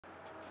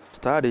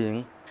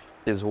Studying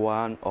is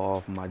one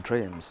of my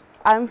dreams.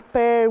 I'm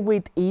paired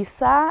with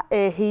Issa.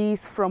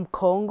 He's from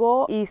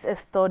Congo. He's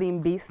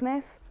studying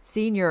business.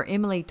 Senior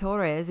Emily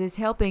Torres is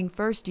helping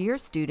first-year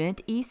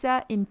student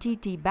Issa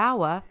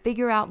Mtetebawa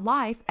figure out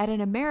life at an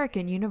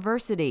American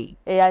university.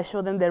 I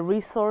show them the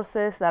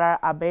resources that are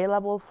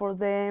available for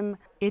them.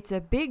 It's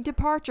a big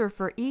departure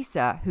for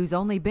Issa, who's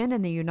only been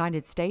in the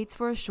United States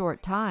for a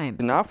short time.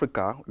 In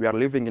Africa, we are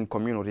living in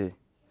community,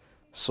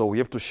 so we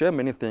have to share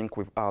many things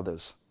with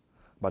others.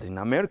 But in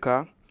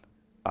America,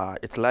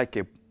 it's like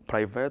a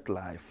private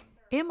life.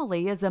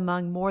 Emily is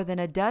among more than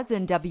a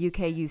dozen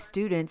WKU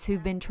students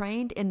who've been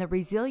trained in the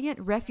Resilient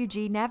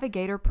Refugee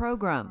Navigator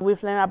program.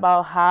 We've learned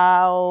about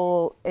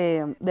how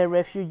the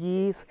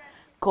refugees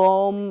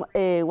come,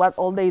 what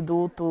all they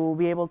do to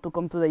be able to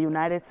come to the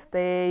United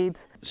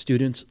States.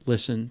 Students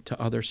listen to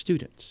other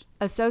students.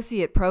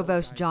 Associate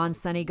Provost John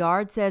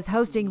Sunnygaard says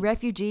hosting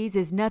refugees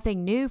is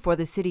nothing new for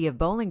the city of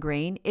Bowling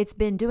Green. It's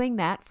been doing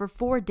that for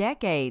 4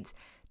 decades.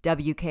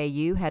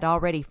 WKU had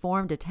already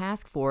formed a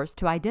task force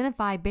to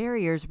identify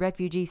barriers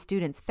refugee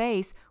students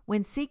face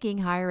when seeking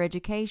higher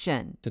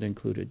education. It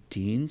included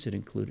deans, it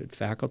included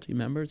faculty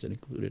members, it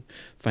included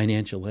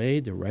financial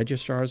aid, the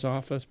registrar's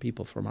office,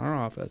 people from our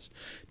office,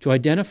 to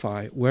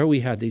identify where we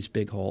had these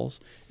big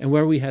holes and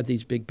where we had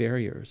these big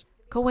barriers.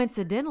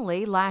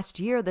 Coincidentally, last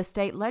year the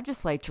state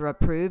legislature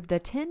approved the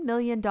 $10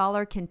 million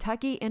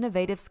Kentucky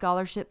Innovative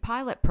Scholarship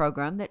Pilot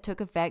Program that took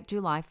effect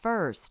July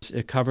 1st.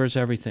 It covers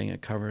everything.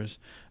 It covers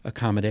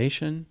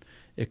accommodation,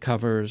 it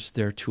covers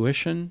their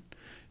tuition,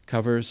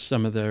 covers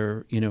some of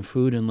their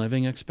food and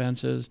living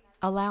expenses.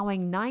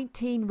 Allowing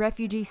 19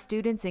 refugee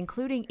students,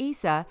 including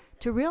Issa,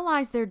 to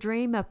realize their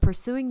dream of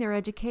pursuing their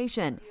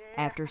education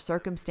after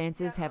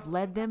circumstances have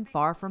led them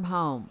far from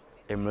home.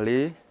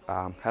 Emily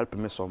helped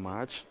me so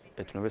much.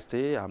 At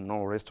university, I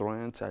know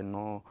restaurants, I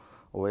know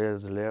where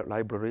is the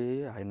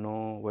library, I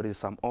know where is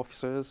some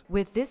offices.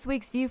 With this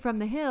week's View from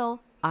the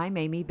Hill, I'm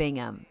Amy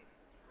Bingham.